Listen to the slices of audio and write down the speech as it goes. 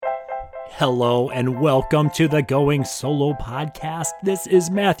Hello and welcome to the Going Solo podcast. This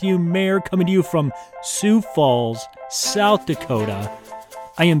is Matthew Mayer coming to you from Sioux Falls, South Dakota.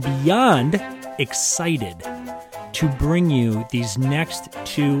 I am beyond excited to bring you these next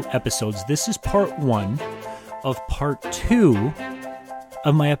two episodes. This is part one of part two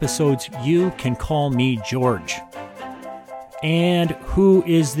of my episodes, You Can Call Me George. And who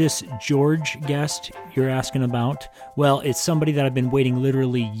is this George guest you're asking about? Well, it's somebody that I've been waiting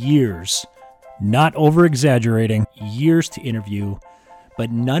literally years, not over-exaggerating, years to interview,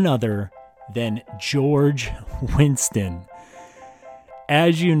 but none other than George Winston.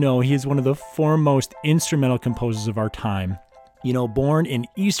 As you know, he is one of the foremost instrumental composers of our time. You know, born in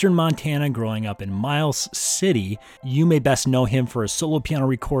eastern Montana, growing up in Miles City, you may best know him for his solo piano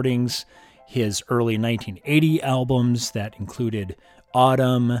recordings, his early 1980 albums that included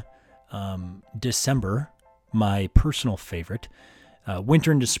Autumn, December, my personal favorite,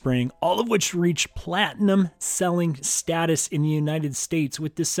 Winter into Spring, all of which reached platinum selling status in the United States,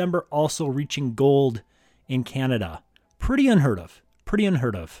 with December also reaching gold in Canada. Pretty unheard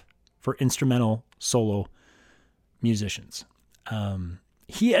of for instrumental solo musicians.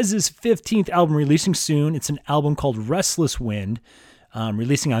 He has his 15th album releasing soon. It's an album called Restless Wind,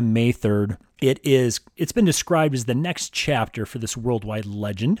 releasing on May 3rd. It's been described as the next chapter for this worldwide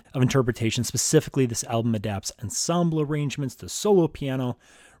legend of interpretation. Specifically, this album adapts ensemble arrangements to solo piano,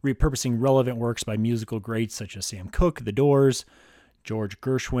 repurposing relevant works by musical greats such as Sam Cooke, The Doors, George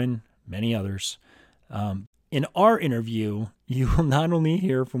Gershwin, many others. In our interview, you will not only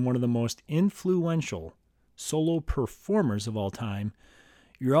hear from one of the most influential solo performers of all time,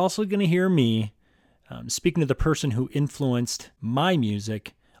 you're also going to hear me speaking to the person who influenced my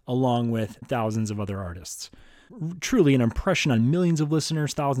music along with thousands of other artists. Truly an impression on millions of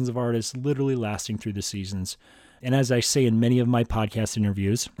listeners, thousands of artists, literally lasting through the seasons. And as I say in many of my podcast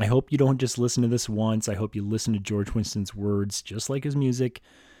interviews, I hope you don't just listen to this once. I hope you listen to George Winston's words, just like his music.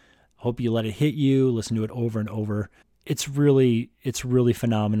 I hope you let it hit you, listen to it over and over. It's really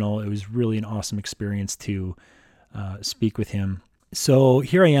phenomenal. It was really an awesome experience to speak with him. So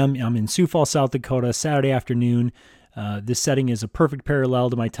here I am. I'm in Sioux Falls, South Dakota, Saturday afternoon. This setting is a perfect parallel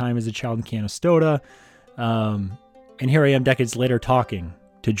to my time as a child in Canastota. And here I am decades later talking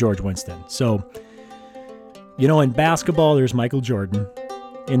to George Winston. So, you know, in basketball, there's Michael Jordan.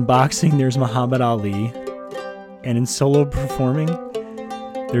 In boxing, there's Muhammad Ali. And in solo performing,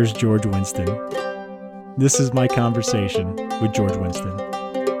 there's George Winston. This is my conversation with George Winston.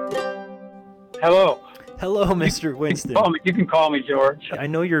 Hello, Mr. Winston. You can call me George. I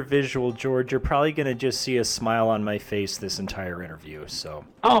know you're visual, George. You're probably going to just see a smile on my face this entire interview. So.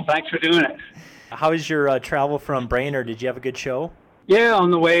 Oh, thanks for doing it. How was your travel from Brainerd? Did you have a good show? Yeah,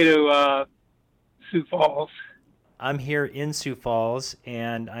 on the way to Sioux Falls. I'm here in Sioux Falls,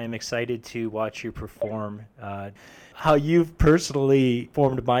 and I'm excited to watch you perform. How you've personally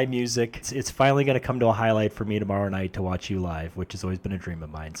formed my music. It's finally going to come to a highlight for me tomorrow night to watch you live, which has always been a dream of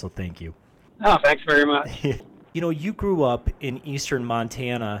mine. So thank you. Oh, thanks very much. You know, you grew up in eastern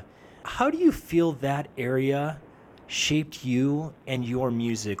Montana. How do you feel that area shaped you and your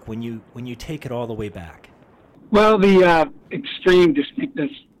music when you take it all the way back? Well, the extreme distinctness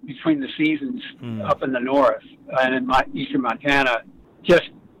between the seasons up in the north and in eastern Montana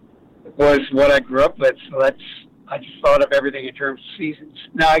just was what I grew up with. So I just thought of everything in terms of seasons.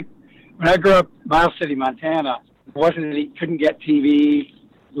 Now, when I grew up in Miles City, Montana, couldn't get TV.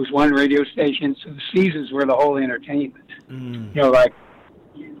 It was one radio station, so the seasons were the whole entertainment. You know, like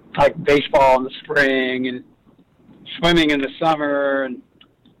baseball in the spring and swimming in the summer and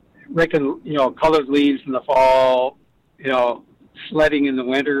colored leaves in the fall, sledding in the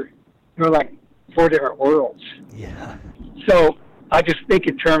winter. They were like four different worlds. Yeah. So I just think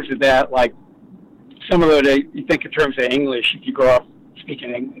in terms of that, like similar to you think in terms of English if you grow up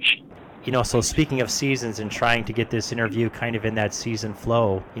speaking English. You know, so speaking of seasons and trying to get this interview kind of in that season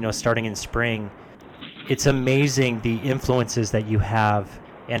flow, starting in spring, it's amazing the influences that you have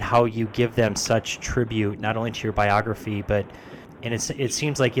and how you give them such tribute, not only to your biography, but it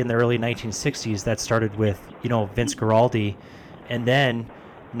seems like in the early 1960s that started with, Vince Guaraldi, and then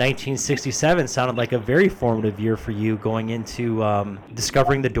 1967 sounded like a very formative year for you going into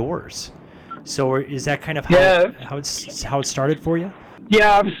discovering the Doors. So is that kind of how it started for you?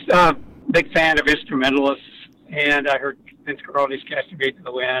 Yeah, I was a big fan of instrumentalists, and I heard Vince Guaraldi's Cascade to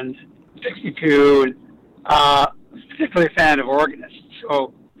the Wind, 62, and particularly a fan of organists.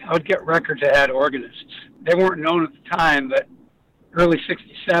 So I would get records that had organists. They weren't known at the time, but early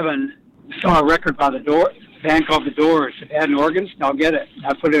 67, I saw a record by the Doors, band called The Doors. It had an organ, so I'll get it. And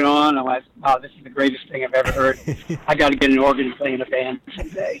I put it on. I went, wow, this is the greatest thing I've ever heard. I got to get an organ and play in a band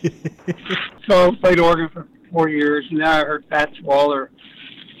someday. So I played organ for 4 years, and then I heard Fats Waller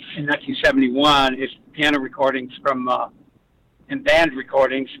in 1971, his piano recordings from, and band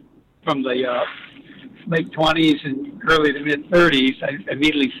recordings from the late 20s and early to mid-30s. I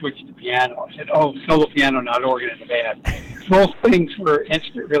immediately switched to piano. I said, oh, solo piano, not organ in the band. Those things were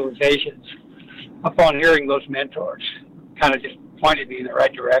instant realizations upon hearing those mentors. Kind of just pointed me in the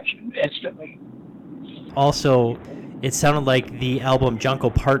right direction instantly. Also, it sounded like the album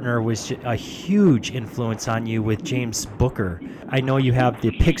Jungle Partner was a huge influence on you with James Booker. I know you have the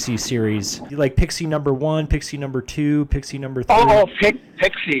Pixie series. You like Pixie number 1, Pixie number 2, Pixie number 3. Oh,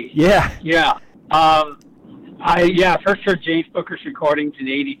 Pixie. Yeah. Yeah. I first heard James Booker's recordings in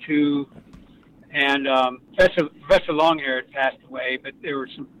 '82, and Professor Longhair had passed away, but there were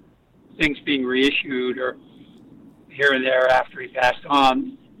some things being reissued or here and there after he passed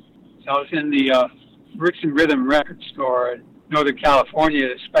on. So I was in the Roots and Rhythm record store in Northern California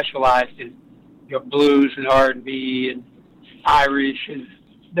that specialized in blues and R&B and Irish and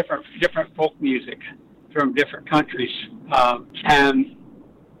different folk music from different countries, and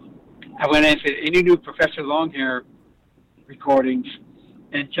I went in and said, any new Professor Longhair recordings?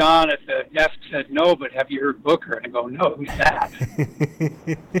 And John at the desk said, no, but have you heard Booker? And I go, no, who's that?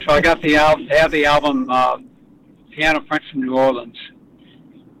 So I got the album. They have the album Piano Prince from New Orleans.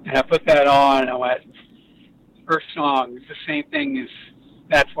 And I put that on, and I went, first song, it's the same thing as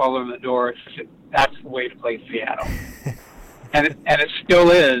Fats Waller in the Doors. That's the way to play the piano. and it still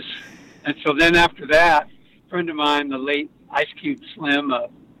is. And so then after that, a friend of mine, the late Ice Cube Slim,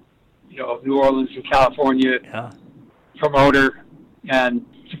 New Orleans and California promoter and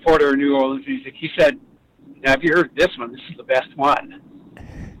supporter of New Orleans music. He said, now, have you heard this one? This is the best one.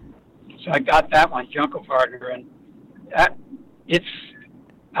 So I got that one, Jungle Partner, and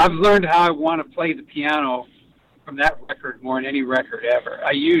I've learned how I want to play the piano from that record more than any record ever.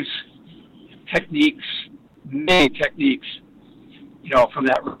 I use many techniques, from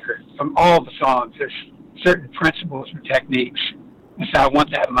that record, from all the songs. There's certain principles and techniques. So I want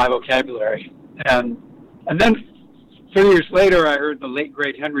that in my vocabulary. And then 3 years later, I heard the late,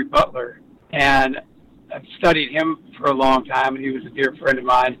 great Henry Butler, and I've studied him for a long time, and he was a dear friend of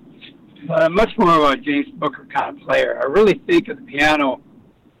mine. Much more of a James Booker kind of player. I really think of the piano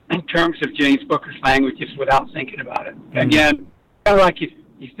in terms of James Booker's languages without thinking about it. Mm-hmm. Again, kind of like you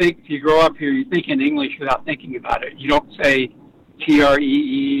think, if you grow up here, you think in English without thinking about it. You don't say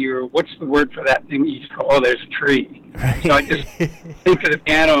T-R-E-E, or what's the word for that thing? You just go, oh, there's a tree. Right. So I just think of the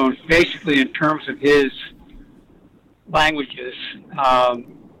piano basically in terms of his languages,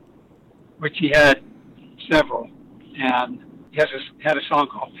 which he had several. And he had a song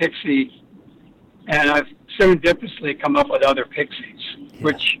called Pixie, and I've serendipitously come up with other Pixies,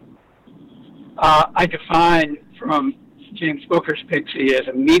 which I define from James Booker's Pixie as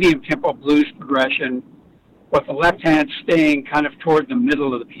a medium tempo blues progression with the left hand staying kind of toward the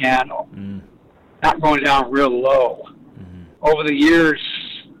middle of the piano, not going down real low. Mm-hmm. Over the years,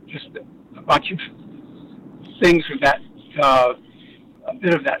 just a bunch of things with that, a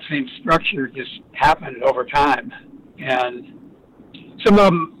bit of that same structure just happened over time. And some of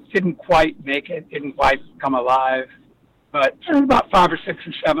them didn't quite make it, didn't quite come alive, but there's about 5 or 6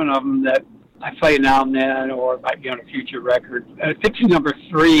 or 7 of them that I play now and then, or might be on a future record. Pixie number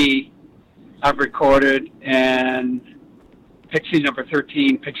 3 I've recorded, and Pixie number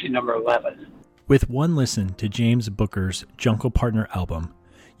 13, Pixie number 11. With one listen to James Booker's Jungle Partner album,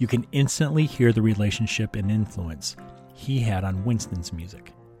 you can instantly hear the relationship and influence he had on Winston's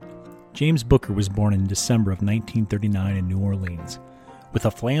music. James Booker was born in December of 1939 in New Orleans. With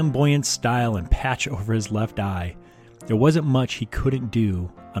a flamboyant style and patch over his left eye, there wasn't much he couldn't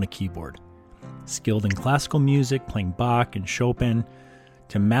do on a keyboard. Skilled in classical music, playing Bach and Chopin,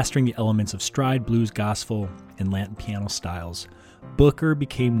 to mastering the elements of stride, blues, gospel, and Latin piano styles, Booker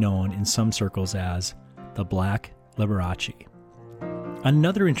became known in some circles as the Black Liberace.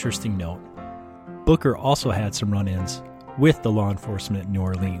 Another interesting note, Booker also had some run-ins with the law enforcement in New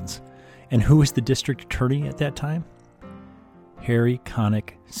Orleans. And who was the district attorney at that time? Harry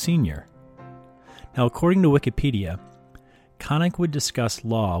Connick Sr. Now, according to Wikipedia, Connick would discuss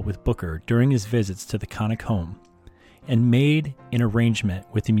law with Booker during his visits to the Connick home and made an arrangement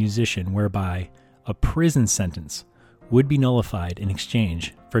with the musician whereby a prison sentence would be nullified in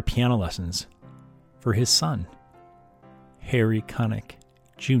exchange for piano lessons for his son, Harry Connick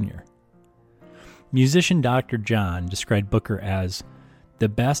Jr. Musician Dr. John described Booker as the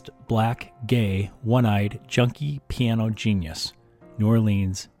best black, gay, one-eyed, junkie piano genius New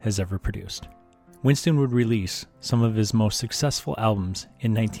Orleans has ever produced. Winston would release some of his most successful albums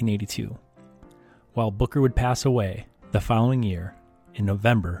in 1982, while Booker would pass away the following year in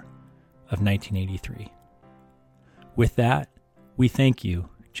November of 1983. With that, we thank you,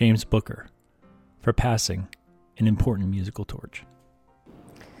 James Booker, for passing an important musical torch.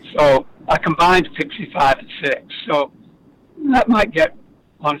 So I combined 65 and 6. So that might get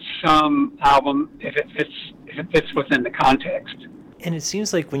on some album if it fits within the context. And it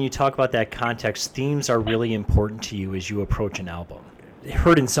seems like when you talk about that context, themes are really important to you as you approach an album. I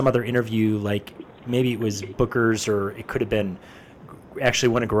heard in some other interview, like maybe it was Booker's or it could have been actually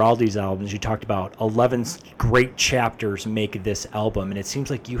one of Giraldi's albums, you talked about 11 great chapters make this album. And it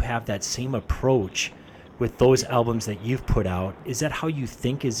seems like you have that same approach with those albums that you've put out. Is that how you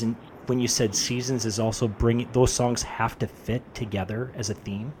think when you said Seasons is also bringing, those songs have to fit together as a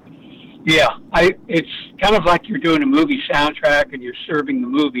theme? Yeah, it's kind of like you're doing a movie soundtrack and you're serving the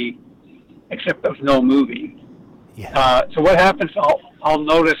movie, except there's no movie. Yeah. So what happens, I'll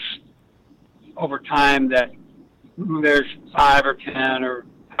notice over time that there's 5 or 10 or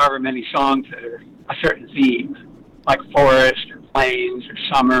however many songs that are a certain theme, like forest or plains or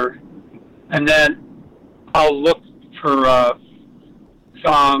summer. And then I'll look for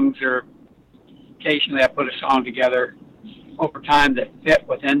songs, or occasionally I put a song together over time that fit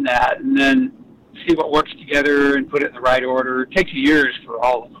within that, and then see what works together and put it in the right order. It takes years for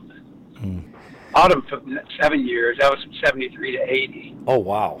all of them. Autumn took 7 years. That was from 73 to 80. Oh,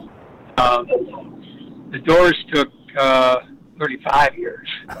 wow. The Doors took 35 years.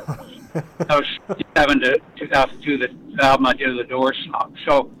 That was 7 to 2002, the album I did of the Doors song.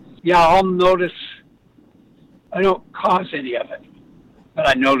 So, yeah, I'll notice. I don't cause any of it, but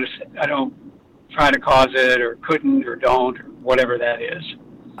I notice it. I don't try to cause it or couldn't or don't or whatever that is.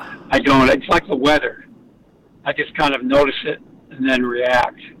 I don't. It's like the weather. I just kind of notice it and then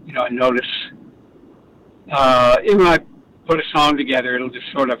react. I notice. Even when I put a song together, it'll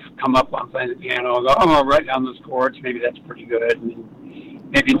just sort of come up while I'm playing the piano. I'll go, I'll write down those chords. Maybe that's pretty good. And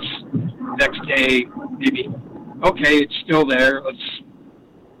maybe it's next day, maybe, okay, it's still there. A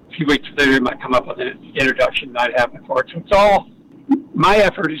few weeks later, it might come up with an introduction, might happen for it. So it's all, my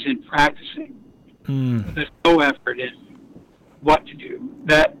effort is in practicing. There's no effort in what to do.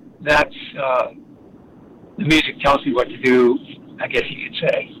 That's the music tells me what to do, I guess you could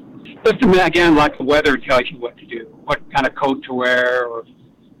say. Just again, like the weather tells you what to do, what kind of coat to wear, or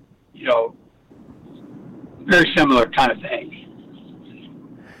very similar kind of thing.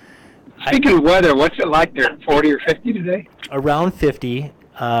 Speaking of weather, what's it like there? 40 or 50 today? Around 50.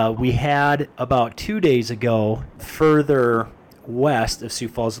 We had about 2 days ago, further west of Sioux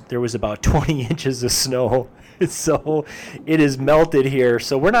Falls, there was about 20 inches of snow. So it is melted here.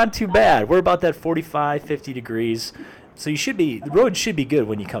 So we're not too bad. We're about that 45, 50 degrees. So the road should be good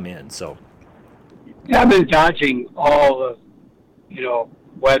when you come in. So yeah, I've been dodging all the,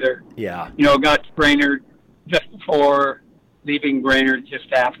 weather. Yeah. Got to Brainerd just before, leaving Brainerd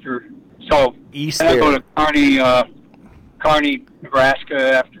just after. So east then there. I go to Kearney,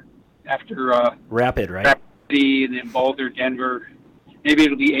 Nebraska after Rapid, right? Rapid City, and then Boulder, Denver. Maybe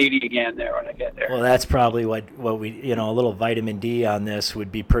it'll be 80 again there when I get there. Well, that's probably what we, a little vitamin D on this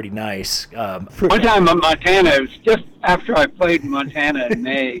would be pretty nice. One time in Montana, it was just after I played in Montana in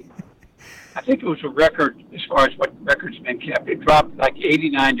May. I think it was a record as far as what record's been kept. It dropped like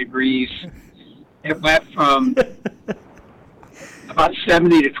 89 degrees. It went from about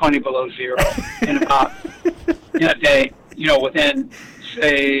 70 to 20 below zero in a day, within,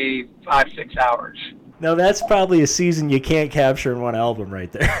 say, 5-6 hours. Now, that's probably a season you can't capture in one album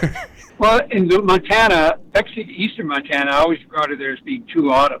right there. Well, in Montana, actually eastern Montana, I always regarded there as being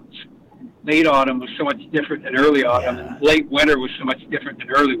 2 autumns. Late autumn was so much different than early autumn, and late winter was so much different than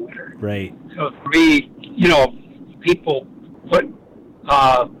early winter. Right. So for me, people put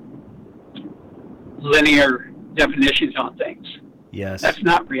linear definitions on things. Yes. That's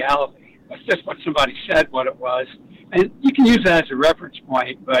not reality. That's just what somebody said what it was. And you can use that as a reference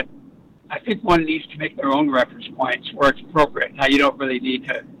point, but I think one needs to make their own reference points where it's appropriate. Now, you don't really need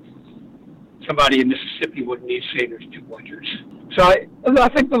to, somebody in Mississippi wouldn't need to say there's 2 winters. So I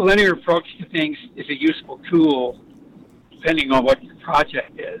think the linear approach to things is a useful tool depending on what your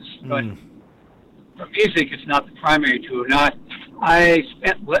project is. But for music, it's not the primary tool. I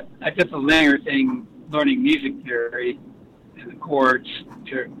did the linear thing learning music theory and the chords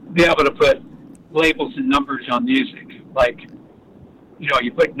to be able to put labels and numbers on music. Like,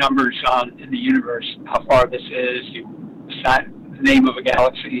 you put numbers on in the universe, how far this is, you assign the name of a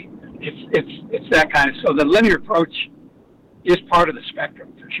galaxy. It's that kind of, so the linear approach is part of the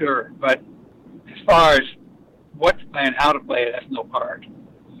spectrum for sure, but as far as what to play and how to play it, that's no part.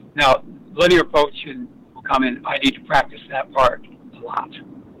 Now, linear approach will come in. I need to practice that part a lot.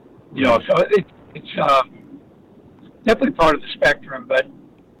 You know, so it's definitely part of the spectrum, but,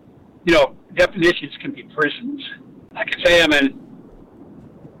 you know, definitions can be prisons. I can say I'm an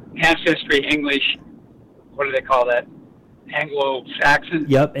ancestry English, what do they call that? Anglo-Saxon?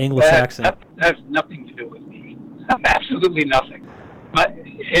 Yep, Anglo-Saxon. That has nothing to do with me. Absolutely nothing. But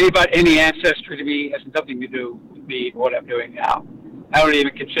any ancestry to me has nothing to do with me, what I'm doing now. I don't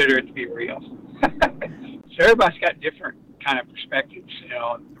even consider it to be real. So everybody's got different kind of perspectives, you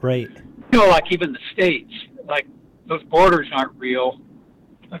know. Right. You know, like even the states, like those borders aren't real.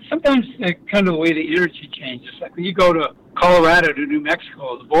 But sometimes kind of the way the energy changes. Like when you go to Colorado to New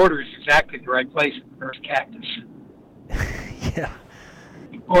Mexico, the border is exactly the right place for the first cactus. Yeah.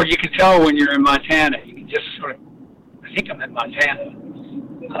 Or you can tell when you're in Montana. You can just sort of, I think I'm in Montana.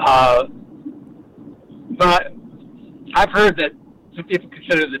 But I've heard that some people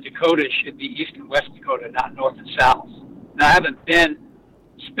consider the Dakotas should be East and West Dakota, not North and South. Now, I haven't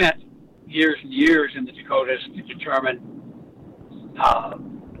spent years and years in the Dakotas to determine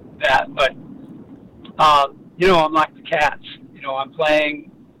that, but, you know, I'm like the cats. You know, I'm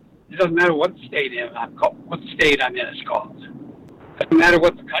playing, it doesn't matter what state what state I'm in is called. It doesn't matter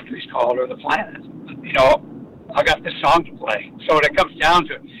what the country's called or the planet. You know, I got this song to play. So what it comes down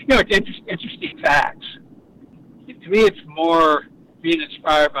to, you know, it's interesting facts. To me, it's more being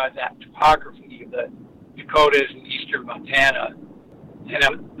inspired by that topography of the Dakotas and eastern Montana. And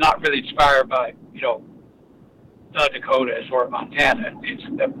I'm not really inspired by, you know, the Dakotas or Montana. It's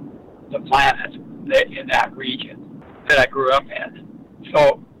the planet in that region that I grew up in.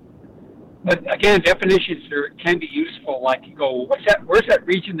 So, but again, definitions can be useful. Like you go, where's that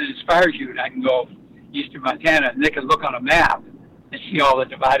region that inspires you? And I can go eastern Montana, and they can look on a map and see all the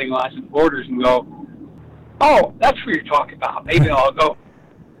dividing lines and borders and go, oh, that's what you're talking about. Maybe I'll go.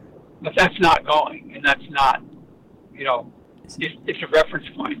 But that's not going, and that's not, you know, it's a reference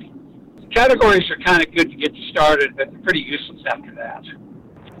point. Categories are kind of good to get you started, but they're pretty useless after that.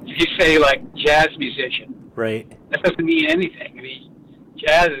 If you say, like, jazz musician, right, that doesn't mean anything. I mean,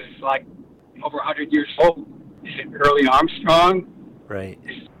 jazz is, like, over 100 years old. Is it Early Armstrong? Right.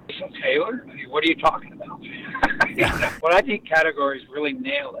 Is it Cecil Taylor? I mean, what are you talking about? What I think categories really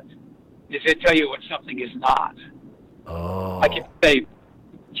nail it is they tell you what something is not. Oh. Like if you say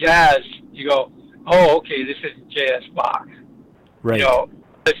jazz, you go, oh, okay, this isn't J.S. Bach. Right. You know,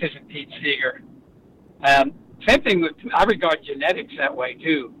 this isn't Pete Seeger. Same thing with, I regard genetics that way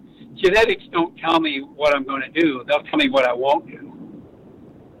too. Genetics don't tell me what I'm going to do. They'll tell me what I won't do.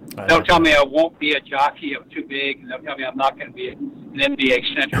 They'll tell me I won't be a jockey, I'm too big, and they'll tell me I'm not going to be an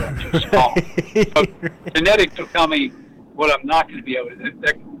NBA center, I'm too small. So genetics will tell me what I'm not going to be able to do.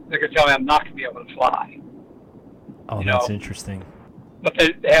 They're going to tell me I'm not going to be able to fly. Oh, that's interesting. But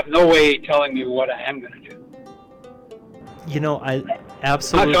they have no way telling me what I am going to do. You know, I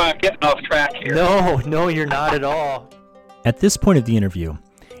absolutely... I'm getting off track here. No, you're not at all. At this point of the interview,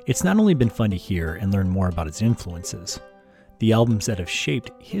 it's not only been fun to hear and learn more about his influences, the albums that have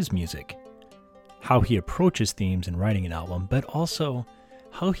shaped his music, how he approaches themes in writing an album, but also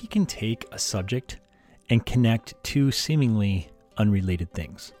how he can take a subject and connect two seemingly unrelated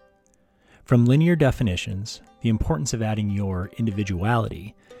things. From linear definitions, the importance of adding your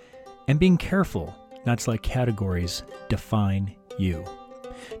individuality, and being careful not to let categories define you.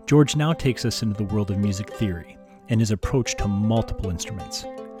 George now takes us into the world of music theory and his approach to multiple instruments.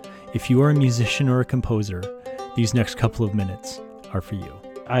 If you are a musician or a composer, these next couple of minutes are for you.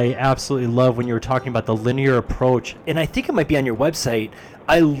 I absolutely love when you were talking about the linear approach, and I think it might be on your website.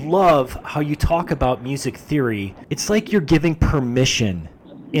 I love how you talk about music theory. It's like you're giving permission,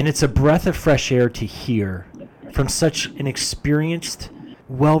 and it's a breath of fresh air to hear from such an experienced,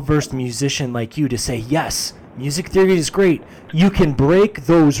 well-versed musician like you to say, yes, music theory is great. You can break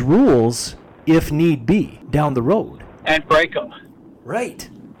those rules if need be down the road. And break them. Right.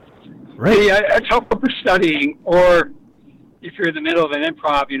 See, it's helpful for studying, or if you're in the middle of an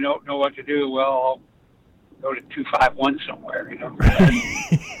improv, you don't know what to do, well, I'll go to 251 somewhere, you know.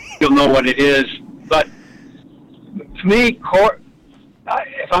 You'll know what it is. But to me,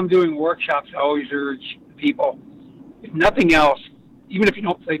 if I'm doing workshops, I always urge people, if nothing else, even if you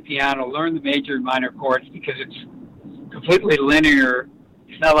don't play piano, learn the major and minor chords, because it's completely linear.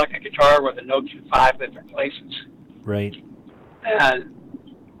 It's not like a guitar where the notes in 5 different places. Right.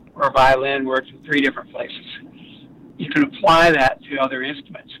 Or a violin where it's in 3 different places. You can apply that to other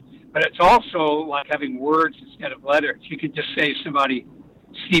instruments. But it's also like having words instead of letters. You can just say to somebody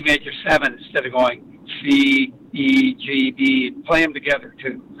C major 7 instead of going C, E, G, B, play them together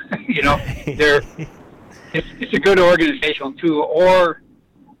too. You know, it's a good organizational tool. Or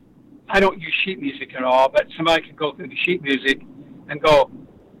I don't use sheet music at all, but somebody can go through the sheet music and go,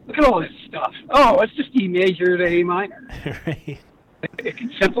 look at all this stuff. Oh, it's just E major to A minor. Right. It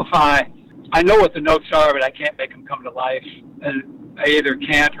can simplify. I know what the notes are, but I can't make them come to life. And I either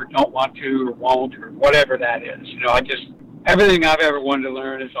can't or don't want to or won't or whatever that is. Everything I've ever wanted to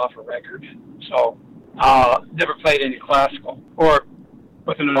learn is off a record. So, never played any classical or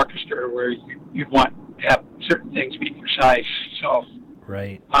with an orchestra where you'd want to have certain things be precise. So,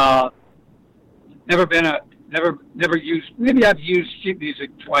 right. Never used. Maybe I've used sheet music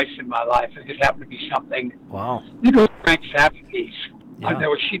twice in my life. It just happened to be something. Wow. Frank Zappa piece. Yeah. There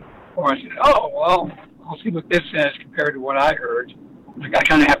was sheet before. I said, "Oh well, I'll see what this says compared to what I heard." Like I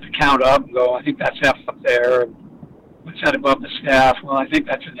kind of have to count up and go. I think that's F up there. What's that above the staff? Well, I think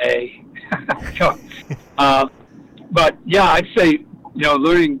that's an A. So, but yeah, I'd say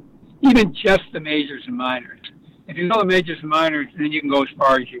learning even just the majors and minors. If you know the majors and minors, then you can go as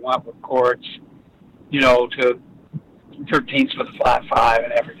far as you want with chords. To 13ths with a flat 5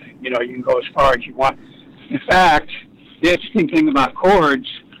 and everything. You can go as far as you want. In fact, the interesting thing about chords,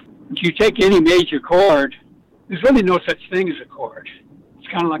 if you take any major chord, there's really no such thing as a chord. It's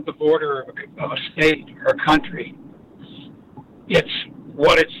kind of like the border of a state or a country. It's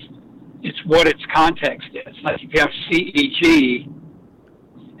what its context is. Like if you have C, E, G,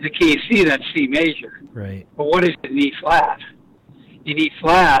 the key is C, that's C major. Right. But what is it in E flat? In E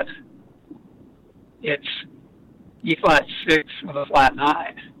flat, it's E flat 6 with a flat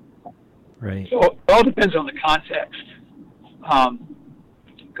 9. Right. So it all depends on the context.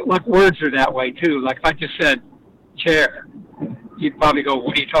 Like words are that way too. Like if I just said chair, you'd probably go,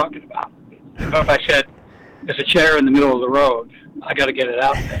 "What are you talking about?" But if I said there's a chair in the middle of the road, I got to get it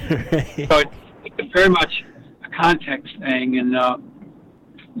out there. Right. So it's very much a context thing, and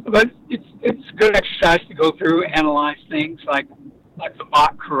but it's good exercise to go through, analyze things like the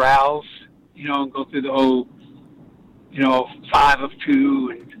Bach chorales. And go through the whole, 5 of 2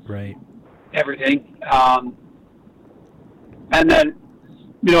 and right. everything. And then,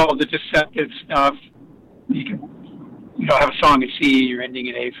 the deceptive stuff, you can, have a song in C, you're ending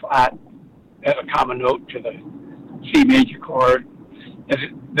in A flat as a common note to the C major chord.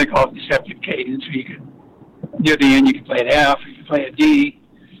 They call it deceptive cadence. So you can, near the end, you can play an F, you can play a D.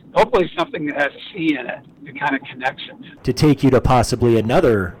 Hopefully something that has a C in it that kind of connects it. To take you to possibly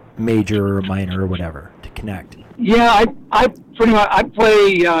another major or minor or whatever to connect. Yeah, I pretty much I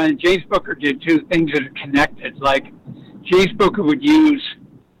play. James Booker did too, things that are connected. Like James Booker would use.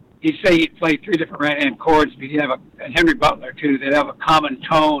 He'd say he'd play 3 different right-hand chords, but he'd have and Henry Butler too. They'd have a common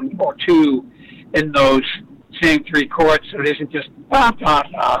tone or two in those same 3 chords, so it isn't just bah, bah,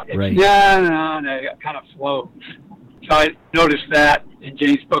 bah. It's right. No, it kind of flows. So I noticed that in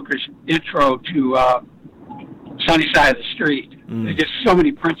James Booker's intro to Sunny Side of the Street. There's just so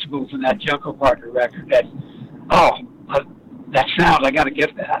many principles in that Jungle Partner record that, that sound, I got to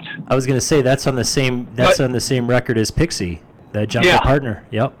get that. I was going to say that's on the same record as Pixie, the Jungle Partner.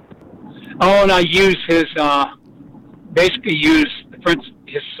 Yep. Oh, and I use his his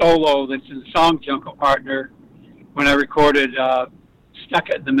solo that's in the song Jungle Partner when I recorded Stuck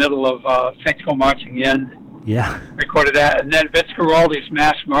It in the Middle of Saints Go Marching In. Yeah. Recorded that, and then Vince Guaraldi's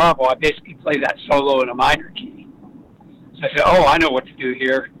Masked Marvel, I basically play that solo in a minor key. I said, I know what to do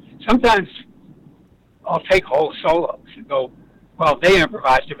here. Sometimes I'll take whole solos and go, well, they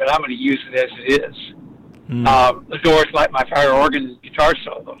improvised it, but I'm going to use it as it is. The Doors, like my fire organ guitar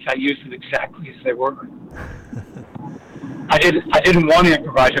solos, I used them exactly as they were. I didn't want to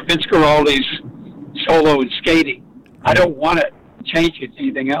improvise it. Vince Guaraldi's solo in Skating, I don't want to change it to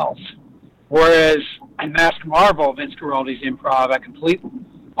anything else. Whereas in Masked Marvel, Vince Guaraldi's improv, I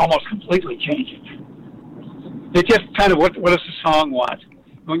almost completely change it. It's just kind of what does the song want?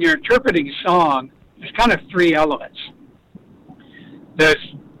 When you're interpreting a song, there's kind of 3 elements.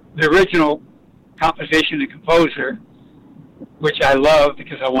 There's the original composition and composer, which I love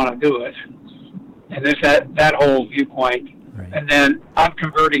because I want to do it. And there's that whole viewpoint. Right. And then I'm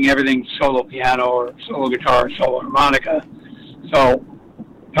converting everything solo piano or solo guitar or solo harmonica. So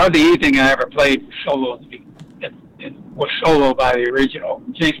hardly anything I ever played solo was solo by the original.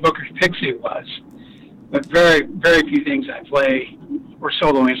 James Booker's Pixie was. But very, very few things I play were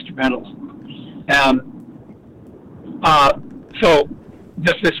solo instrumental. So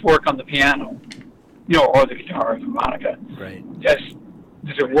does this work on the piano, or the guitar or the harmonica? Right. Does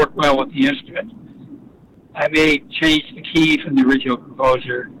it work well with the instrument? I may change the key from the original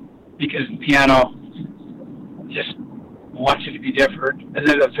composer because the piano just wants it to be different. And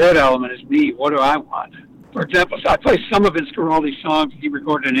then the third element is me. What do I want? For example, so I play some of Vince Guaraldi's songs. He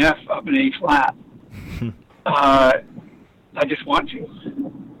recorded an F up in A flat. I just want to.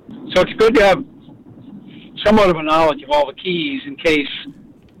 So it's good to have somewhat of a knowledge of all the keys in case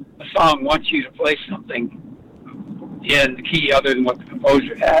a song wants you to play something in the key other than what the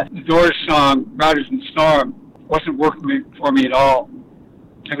composer had. The Doors song, Riders in the Storm, wasn't working for me at all.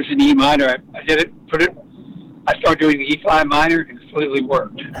 It was in E minor. I did it, I started doing the E flat minor, and it completely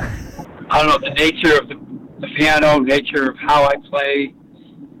worked. I don't know, the nature of the piano, nature of how I play,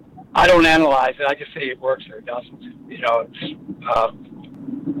 I don't analyze it. I just say it works or it doesn't. You know, it's,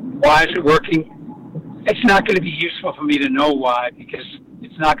 why is it working? It's not going to be useful for me to know why, because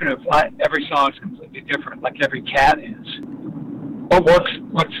it's not going to apply. Every song is completely different, like every cat is. What works,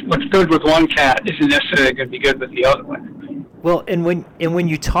 what's good with one cat isn't necessarily going to be good with the other one. Well, and when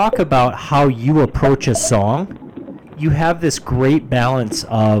you talk about how you approach a song, you have this great balance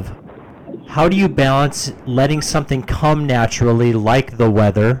of how do you balance letting something come naturally, like the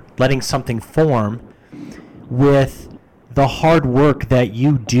weather, letting something form, with the hard work that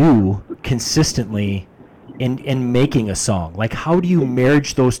you do consistently in making a song? Like, how do you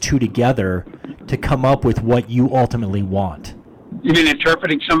marriage those two together to come up with what you ultimately want? You mean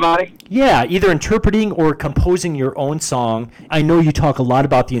interpreting somebody? Yeah, either interpreting or composing your own song. I know you talk a lot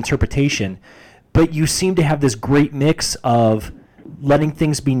about the interpretation, but you seem to have this great mix of letting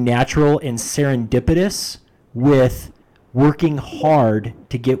things be natural and serendipitous with working hard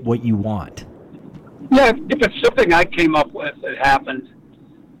to get what you want. Yeah, if it's something I came up with that happened,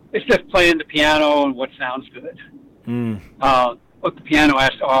 it's just playing the piano and what sounds good. What the piano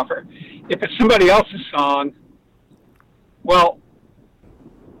has to offer. If it's somebody else's song, well,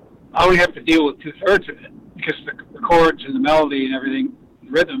 I only have to deal with 2/3 of it because the chords and the melody and everything,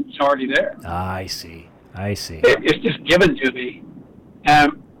 the rhythm is already there. I see. It's just given to me.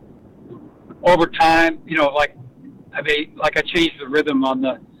 And over time, you know, like I changed the rhythm on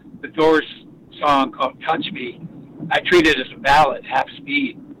the Doors song called Touch Me. I treated it as a ballad, half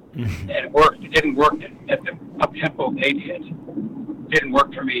speed. And it worked. It didn't work at the up tempo they did. It didn't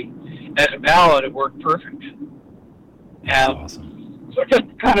work for me. As a ballad, it worked perfect. That's awesome. So just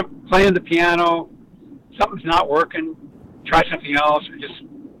kind of playing the piano, something's not working, try something else, or just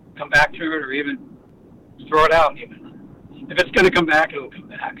come back to it, or even throw it out even. If it's going to come back, it'll come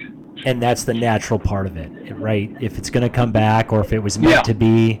back. And that's the natural part of it, right? If it's going to come back, or if it was meant to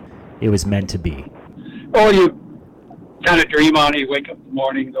be, it was meant to be. Or you kind of dream on it, you wake up in the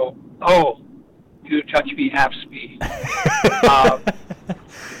morning and go, oh, you touch me half speed.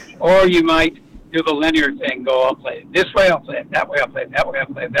 Or you might do the linear thing, go, I'll play it this way, I'll play it that way, I'll play it that way, I'll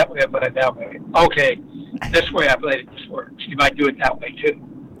play it that way, I'll play it that way. Okay, this way I played it, this works. You might do it that way too.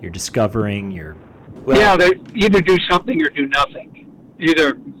 You're discovering, yeah, they either do something or do nothing.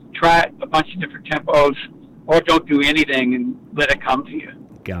 Either try a bunch of different tempos or don't do anything and let it come to you.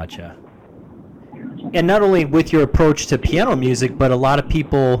 Gotcha. And not only with your approach to piano music, but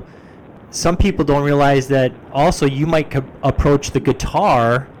some people don't realize that also you might approach the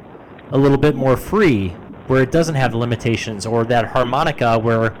guitar a little bit more free, where it doesn't have limitations, or that harmonica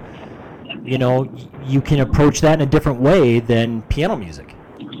where, you know, you can approach that in a different way than piano music.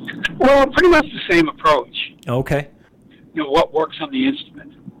 Well, pretty much the same approach. Okay. You know, what works on the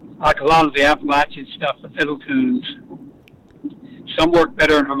instrument. Like a lot of the Appalachian stuff, the fiddle tunes, some work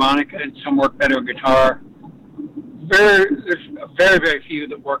better in harmonica and some work better in guitar. There's very, very few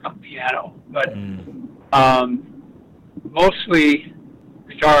that work on piano, but mostly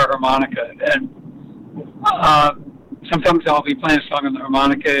guitar or harmonica. And sometimes I'll be playing a song on the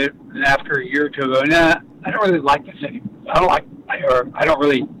harmonica, and after a year or two, I go, nah, I don't really like this anymore.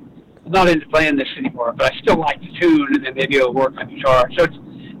 I'm not into playing this anymore, but I still like the tune, and then maybe it'll work on guitar. So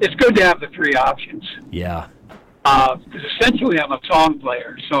it's good to have the three options. Yeah. Because essentially I'm a song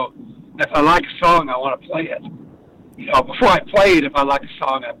player, so if I like a song, I want to play it. You know, before I play it, if I like a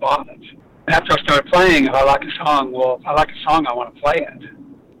song, I bought it. After I start playing, if I like a song, if I like a song, I want to play it.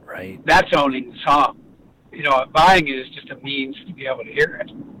 Right. That's owning the song. You know, buying it is just a means to be able to hear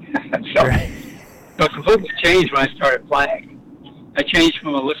it. So it completely changed when I started playing. I changed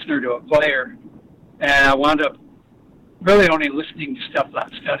from a listener to a player, and I wound up really only listening to stuff that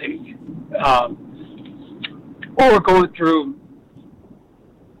I'm studying. Or going through,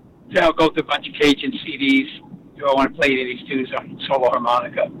 go through a bunch of Cajun CDs. Do I want to play any of these tunes on solo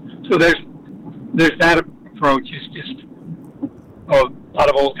harmonica? So there's that approach. Is just a lot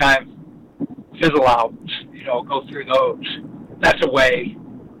of old time fizzle albums. You know, go through those. That's a way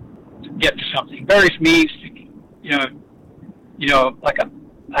to get to something. Various means to, like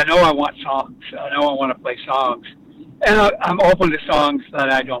I know I want songs. I know I want to play songs, and I'm open to songs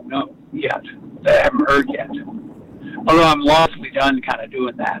that I don't know yet, that I haven't heard yet. Although I'm largely done kind of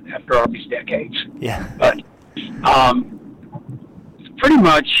doing that after all these decades. Yeah. But pretty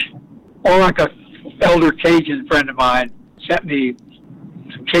much, or like a elder Cajun friend of mine sent me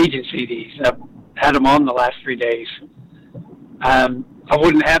some Cajun CDs. And I've had them on the last 3 days. I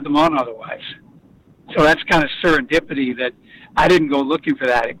wouldn't have them on otherwise. So that's kind of serendipity that I didn't go looking for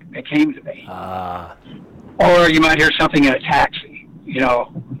that. It came to me. Or you might hear something in a taxi,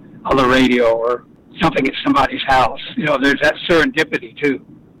 on the radio, or something at somebody's house. There's that serendipity too.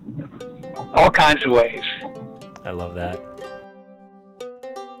 All kinds of ways. I love that.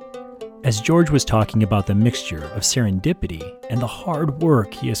 As George was talking about the mixture of serendipity and the hard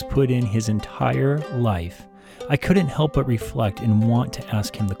work he has put in his entire life, I couldn't help but reflect and want to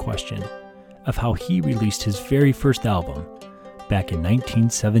ask him the question of how he released his very first album back in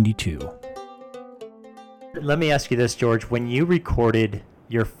 1972. Let me ask you this, George. When you recorded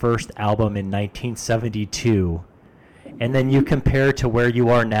your first album in 1972, and then you compare to where you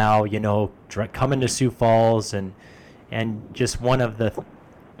are now, coming to Sioux Falls and just one of the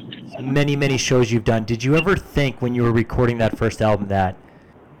many, many shows you've done, did you ever think when you were recording that first album that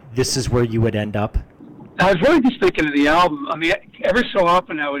this is where you would end up? I was really just thinking of the album. I mean, every so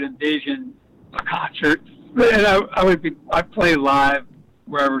often I would envision a concert, and I'd play live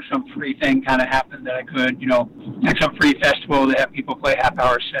wherever some free thing kind of happened that I could, like some free festival that have people play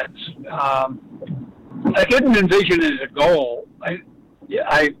half-hour sets. I didn't envision it as a goal.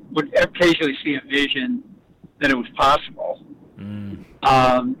 I would occasionally see a vision that it was possible.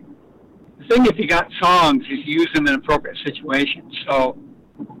 The thing, if you got songs, is use them in appropriate situations. So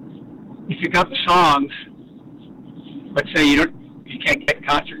if you got the songs, let's say you can't get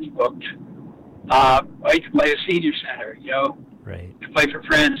concerts booked, you can play a senior center, Right. To play for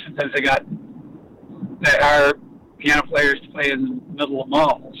friends. Sometimes they hire piano players to play in the middle of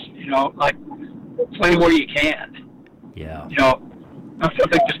malls, like play where you can. Yeah. If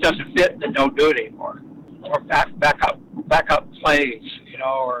something just doesn't fit, then don't do it anymore. Or back up plays,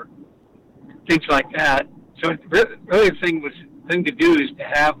 or things like that. So really the thing to do is to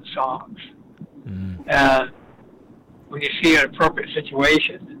have the songs. When you see an appropriate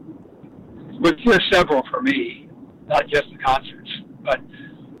situation, which there's several for me, not just the concerts, but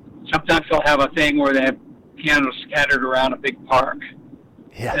sometimes they'll have a thing where they have pianos scattered around a big park.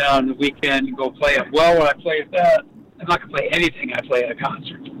 Yeah. And on the weekend, you go play it. Well, when I play at that, I'm not going to play anything I play at a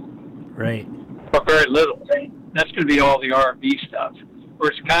concert. Right. Or very little. That's going to be all the R&B stuff.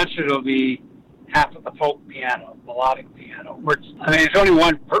 Whereas a concert will be half of the folk piano, melodic piano. There's only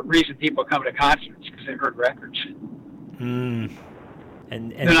one reason people come to concerts, because they heard records. And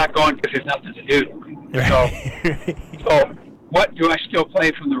they're not going because there's nothing to do. Right. So what do I still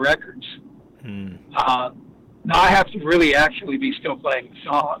play from the records? Now I have to really actually be still playing the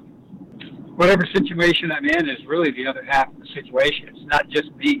song. Whatever situation I'm in is really the other half of the situation. It's not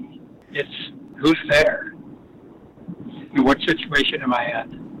just me. It's who's there. And what situation am I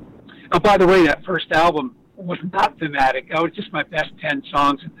in? Oh, by the way, that first album was not thematic. That was just my best 10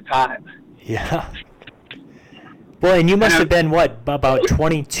 songs at the time. Yeah. Boy, and you must have been, about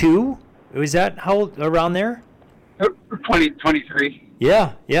 22? Was that how around there? 23.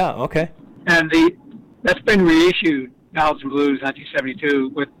 Yeah, okay. And that's been reissued, Ballads and Blues,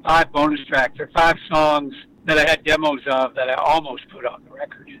 1972, with 5 bonus tracks. There are 5 songs that I had demos of that I almost put on the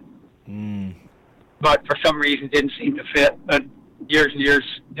record. But for some reason didn't seem to fit. But years and years,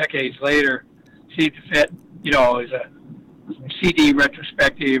 decades later, seemed to fit, as a CD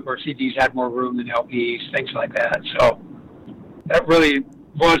retrospective, or CDs had more room than LPs, things like that. So that really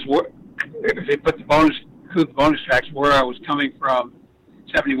was, if they put the bonus tracks, where I was coming from,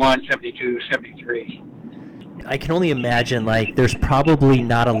 71, 72, 73. I can only imagine, there's probably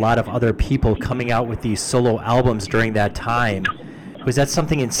not a lot of other people coming out with these solo albums during that time. Was that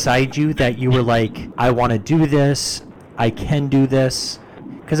something inside you that you were like, I want to do this, I can do this?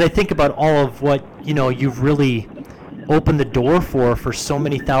 Because I think about all of what, you've really opened the door for so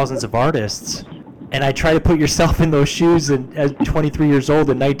many thousands of artists. And I try to put yourself in those shoes at 23 years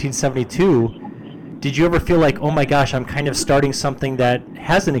old in 1972. Did you ever feel like, oh my gosh, I'm kind of starting something that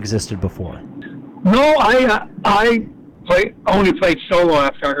hasn't existed before? No, I only played solo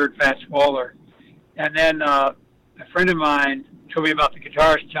after I heard Fats Waller. And then a friend of mine told me about the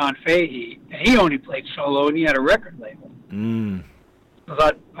guitarist John Fahey, and he only played solo, and he had a record label. I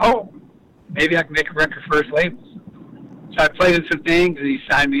thought, maybe I can make a record for his label. So I played in some things, and he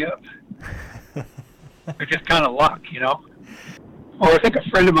signed me up. It's just kind of luck, Or I think a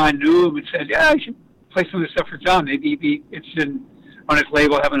friend of mine knew him and said, yeah, you should play some of this stuff for John. Maybe he'd be interested on his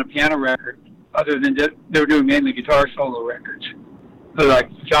label having a piano record, other than they were doing mainly guitar solo records. So like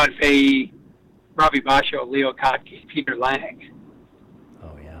John Fahey, Robbie Basho, Leo Kottke, Peter Lang.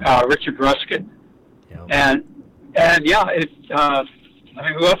 Richard Ruskin. Yep. And yeah, I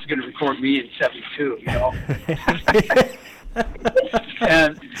mean, who else is going to record me in 72, you know?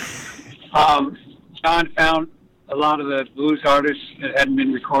 And John found a lot of the blues artists that hadn't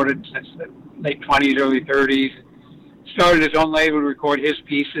been recorded since the late 20s, early 30s. Started his own label to record his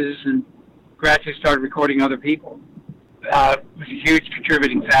pieces and gradually started recording other people. It was a huge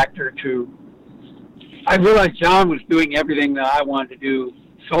contributing factor to... I realized John was doing everything that I wanted to do.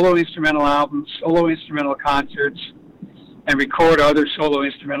 Solo instrumental albums, solo instrumental concerts, and record other solo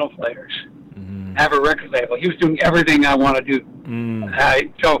instrumental players. Mm-hmm. Have a record label. He was doing everything I want to do.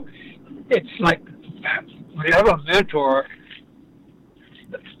 So it's like, when you have a mentor,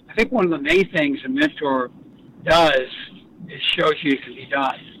 I think one of the main things a mentor does is shows you it can be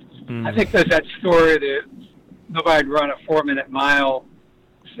done. Mm. I think there's that story that nobody'd run a 4-minute mile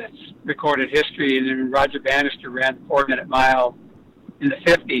that's recorded history, and then Roger Bannister ran the 4-minute mile in the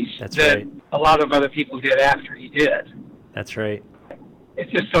 50s. That's that right. A lot of other people did after he did. That's right. It's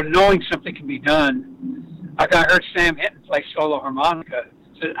just so knowing something can be done. Like I heard Sam Hinton play solo harmonica.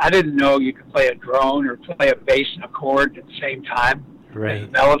 So I didn't know you could play a drone or play a bass and a chord at the same time. Right. As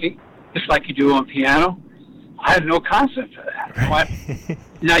a melody, just like you do on piano. I had no concept of that. Right.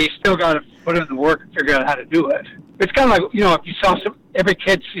 Now you still got to put in the work and figure out how to do it. It's kind of like, you know, if you saw every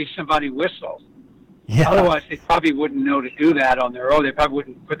kid see somebody whistle. Yeah. Otherwise, they probably wouldn't know to do that on their own. They probably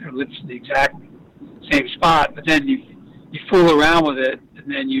wouldn't put their lips in the exact same spot. But then you fool around with it,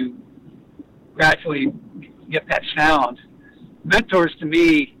 and then you gradually get that sound. Mentors to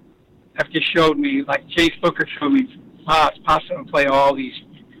me have just showed me, like James Booker showed me, wow, it's possible to play all these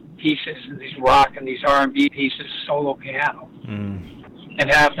pieces and these rock and these R&B pieces solo piano and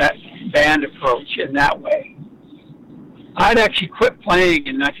have that band approach in that way. I'd actually quit playing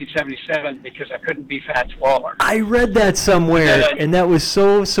in 1977 because I couldn't be Fats Waller. I read that somewhere, and that was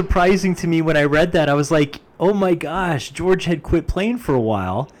so surprising to me when I read that. I was like, oh my gosh, George had quit playing for a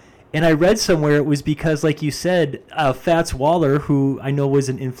while. And I read somewhere it was because, like you said, Fats Waller, who I know was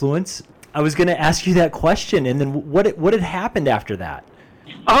an influence. I was going to ask you that question, and then what had happened after that?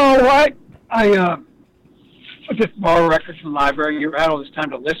 Oh, I just borrow records from the library. You had all this time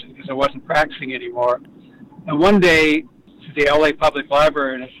to listen because I wasn't practicing anymore. And one day, to the L.A. Public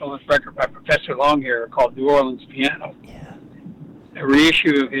Library, and I saw this record by Professor Longhair called New Orleans Piano. Yeah. A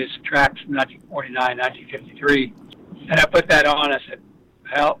reissue of his tracks from 1949, 1953. And I put that on. I said,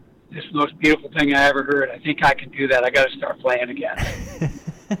 well, this is the most beautiful thing I ever heard. I think I can do that. I got to start playing again.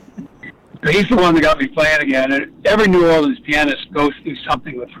 So he's the one that got me playing again. And every New Orleans pianist goes through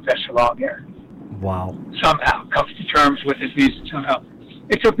something with Professor Longhair. Wow. Somehow comes to terms with his music somehow.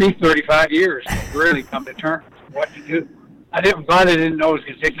 It took me 35 years to really come to terms with what to do. I'm glad I didn't know it was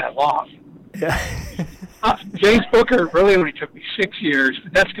going to take that long. Yeah. James Booker really only took me 6 years,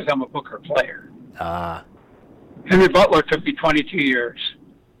 but that's because I'm a Booker player. Henry Butler took me 22 years.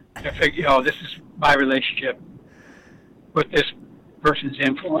 I figured, you know, this is my relationship with this person's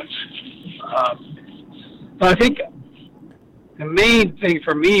influence. But I think the main thing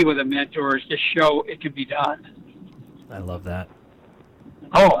for me with a mentor is to show it can be done. I love that.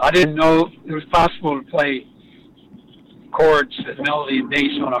 Oh, I didn't know it was possible to play chords and melody and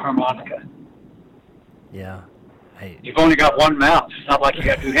bass on a harmonica. Yeah. You've only got one mouth. It's not like you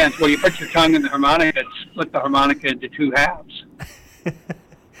got two hands. Well, you put your tongue in the harmonica and split the harmonica into two halves.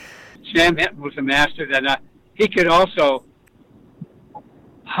 Sam Hinton was a master that he could also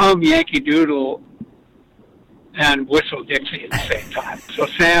hum Yankee Doodle and whistle Dixie at the same time. So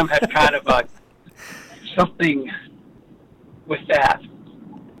Sam had kind of something with that.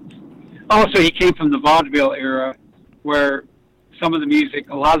 Also, he came from the vaudeville era where a lot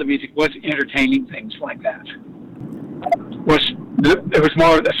of the music was entertaining things like that.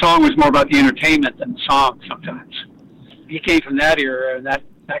 The song was more about the entertainment than the song sometimes. He came from that era, and that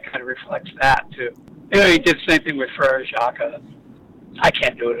kind of reflects that too. You know, he did the same thing with Frere Jacques. I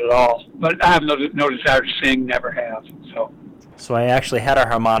can't do it at all, but I have no desire to sing, never have. So I actually had a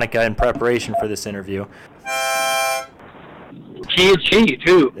harmonica in preparation for this interview. Key and G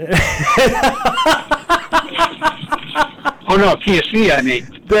too. Oh no, key of C, I mean.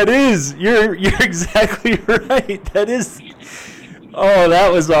 That is, you're exactly right. That is, oh, that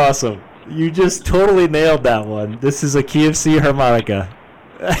was awesome. You just totally nailed that one. This is a key of C harmonica.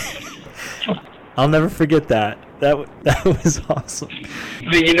 I'll never forget that. That was awesome.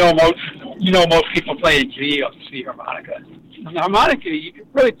 I mean, most people play a G on the C harmonica. On the harmonica, you can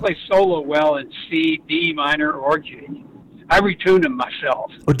really play solo well in C, D minor, or G. I retune them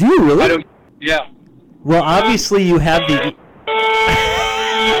myself. Oh, do you really? Yeah. Well, obviously you have the...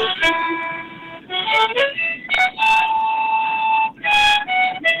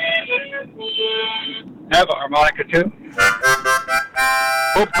 I have a harmonica too.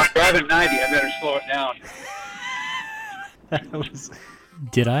 I'm driving 90. I better slow it down.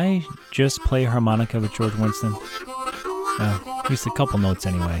 Did I just play harmonica with George Winston? At least a couple notes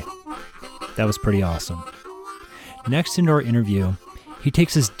anyway. That was pretty awesome. Next into our interview, he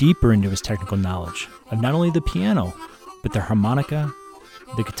takes us deeper into his technical knowledge of not only the piano, but the harmonica,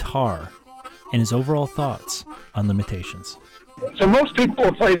 the guitar, and his overall thoughts on limitations. So most people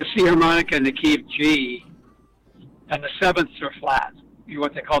will play the C harmonica in the key of G, and the sevenths are flat.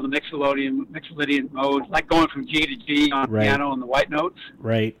 What they call the Mixolydian mode, like going from G to G on piano and the white notes.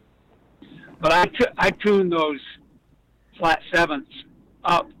 Right. But I tune those flat sevenths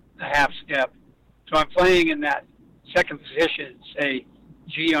up a half step. So I'm playing in that second position, say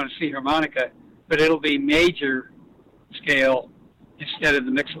G on a C harmonica, but it'll be major scale instead of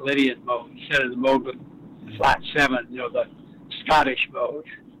the Mixolydian mode, instead of the mode with the flat seven, the Scottish mode.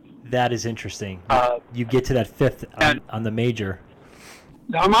 That is interesting. You get to that fifth on the major.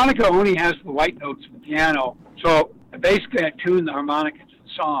 The harmonica only has the white notes of the piano, so basically I tune the harmonica to the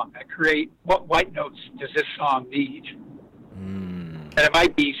song. I create what white notes does this song need. And it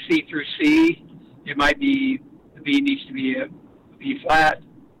might be C through C. It might be the B needs to be a B flat.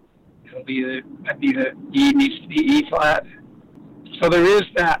 Might be the E needs to be E flat. So there is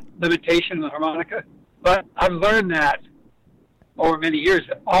that limitation of the harmonica, but I've learned that over many years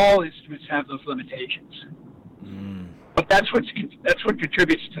that all instruments have those limitations. But that's what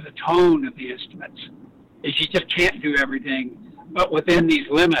contributes to the tone of the instruments. Is you just can't do everything, but within these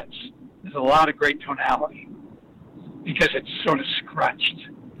limits, there's a lot of great tonality because it's sort of scratched.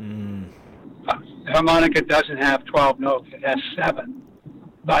 The harmonica doesn't have 12 notes; it has 7,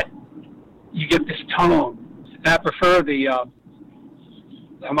 but you get this tone. And I prefer the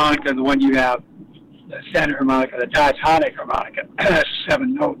harmonica, the one you have, the standard harmonica, the diatonic harmonica, has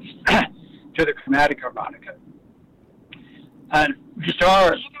 7 notes, to the chromatic harmonica. And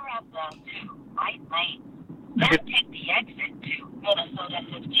guitar. Take the exit to Minnesota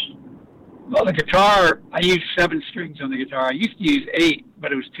 15. Well, the guitar, I use 7 strings on the guitar. I used to use 8,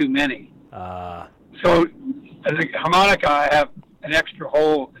 but it was too many. So the harmonica, I have an extra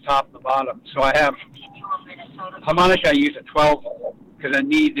hole at the top and the bottom. So I have harmonica, I use a 12 hole because I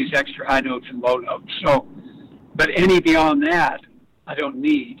need these extra high notes and low notes. So, but any beyond that, I don't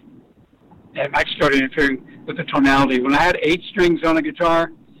need. And I started interfering with the tonality. When I had 8 strings on a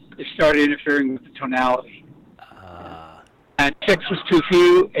guitar, it started interfering with the tonality. And 6 was too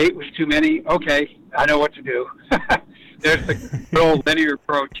few, 8 was too many. Okay, I know what to do. There's the good old linear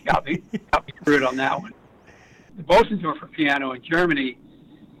approach. Got me screwed on that one. The Bosendorfer for piano in Germany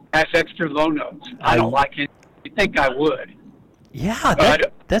has extra low notes. I don't like it. You'd think I would. Yeah,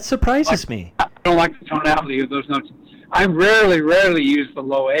 that surprises me. I don't like the tonality of those notes. I rarely use the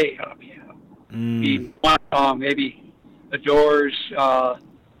low A on a piano. One song, maybe The Doors,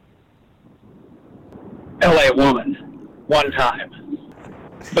 L.A. Woman, one time.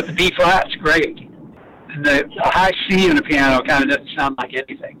 But the B flat's great. And the high C on the piano kind of doesn't sound like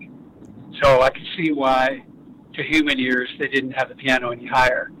anything. So I can see why, to human ears, they didn't have the piano any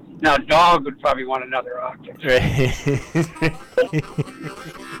higher. Now, a dog would probably want another octave.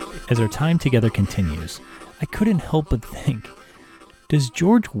 As our time together continues, I couldn't help but think, does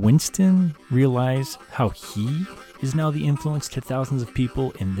George Winston realize how he is now the influence to thousands of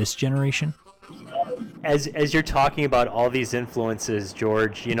people in this generation? As you're talking about all these influences,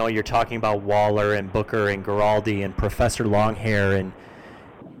 George, you're talking about Waller and Booker and Giraldi and Professor Longhair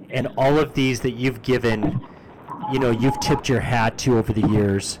and all of these that you've given, you've tipped your hat to over the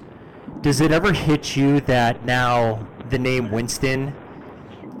years. Does it ever hit you that now the name Winston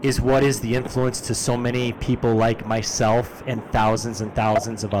is what is the influence to so many people like myself and thousands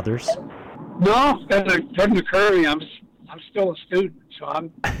of others? No, that doesn't occur to me. I'm still a student, so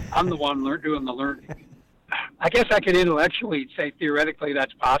I'm the one doing the learning. I guess I could intellectually say theoretically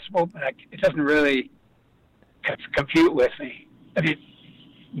that's possible, but it doesn't really compute with me. I mean,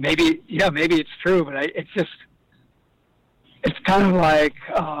 maybe it's true, but it's kind of like,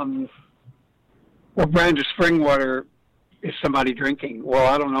 what brand of spring water is somebody drinking?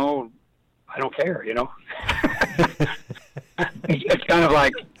 Well, I don't know. I don't care, It's kind of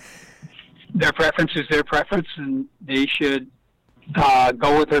like their preference is their preference, and they should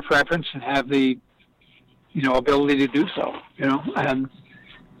go with their preference and have the, ability to do so, and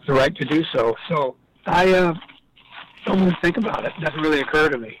the right to do so. So I don't really think about it. It doesn't really occur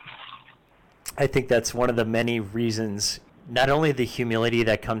to me. I think that's one of the many reasons, not only the humility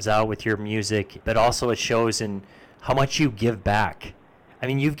that comes out with your music, but also it shows in how much you give back. I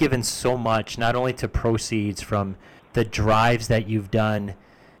mean, you've given so much, not only to proceeds from the drives that you've done.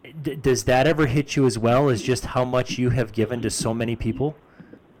 Does that ever hit you as well as just how much you have given to so many people?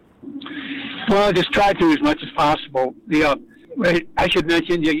 Well, I just try to as much as possible. I should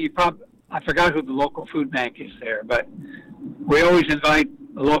mention, I forgot who the local food bank is there, but we always invite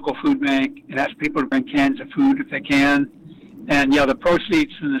the local food bank and ask people to bring cans of food if they can. And, the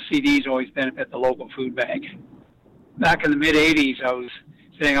proceeds from the CDs always benefit the local food bank. Back in the mid-'80s, I was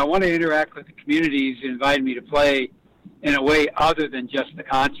saying I want to interact with the communities who invited me to play in a way other than just the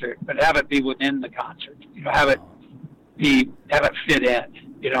concert, but have it be within the concert. Have it fit in,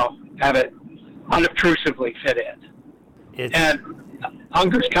 have it unobtrusively fit in. And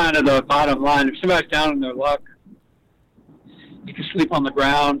hunger's kind of the bottom line. If somebody's down on their luck, you can sleep on the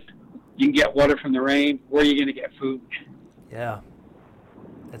ground, you can get water from the rain. Where are you going to get food? Yeah,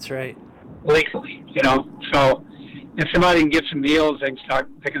 that's right. Legally, So if somebody can get some meals, they can start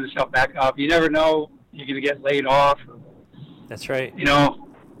picking themselves back up. You never know, you're going to get laid off. That's right.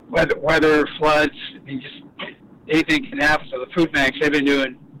 Weather, floods, just anything can happen. So the food banks, they've been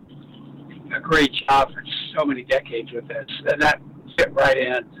doing a great job for so many decades with this, and that fit right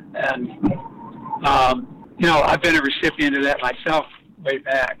in. And I've been a recipient of that myself way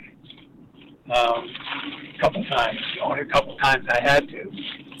back. A couple times, only a couple times I had to.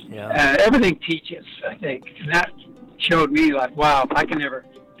 Yeah. And everything teaches, I think, and that showed me like, wow, if I can ever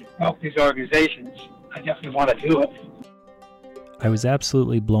help these organizations, I definitely want to do it. I was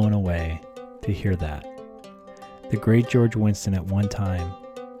absolutely blown away to hear that. The great George Winston at one time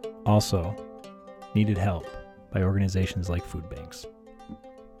also needed help by organizations like food banks.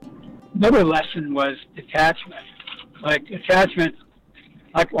 Another lesson was detachment.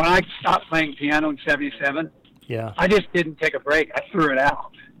 Like when I stopped playing piano in 77, yeah, I just didn't take a break. I threw it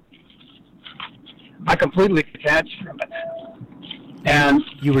out. I completely detached from it. And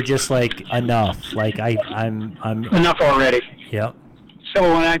you were just like, enough. Like I'm enough already. Yep. So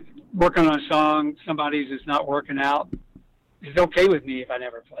when I'm working on a song, somebody's is not working out, it's okay with me if I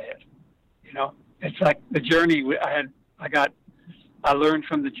never play it. It's like the journey I learned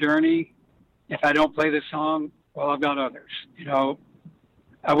from the journey. If I don't play the song, well, I've got others.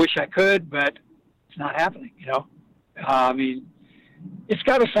 I wish I could, but it's not happening. It's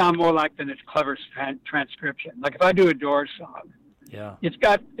got to sound more like than its clever transcription. Like if I do a Doors song, yeah, if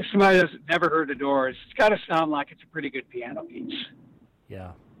somebody has never heard the Doors, it's got to sound like it's a pretty good piano piece.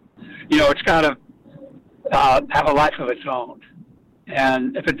 Yeah. It's got to have a life of its own.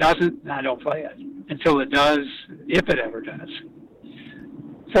 And if it doesn't, I don't play it until it does, if it ever does.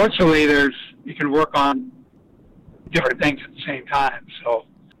 Fortunately, you can work on different things at the same time. So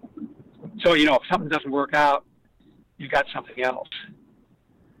if something doesn't work out, you've got something else.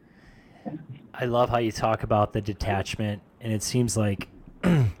 I love how you talk about the detachment, and it seems like...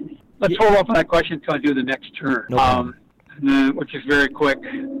 Let's hold off on that question until I do the next turn, which is very quick,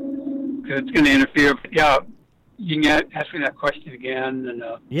 because it's going to interfere. But yeah, you can ask me that question again. And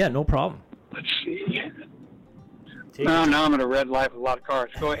yeah, no problem. Let's see. Now I'm at a red light with a lot of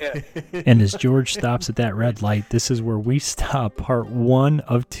cars. Go ahead. And as George stops at that red light, this is where we stop part 1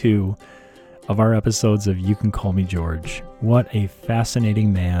 of 2 of our episodes of You Can Call Me George. What a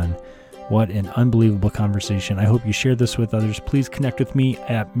fascinating man. What an unbelievable conversation. I hope you share this with others. Please connect with me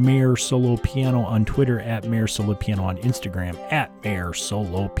at Mayor Solo Piano on Twitter, at Mayor Solo Piano on Instagram, at Mayor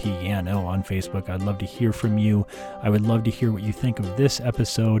Solo Piano on Facebook. I'd love to hear from you. I would love to hear what you think of this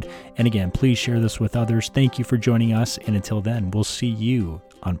episode. And again, please share this with others. Thank you for joining us. And until then, we'll see you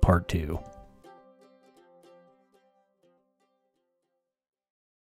on part 2.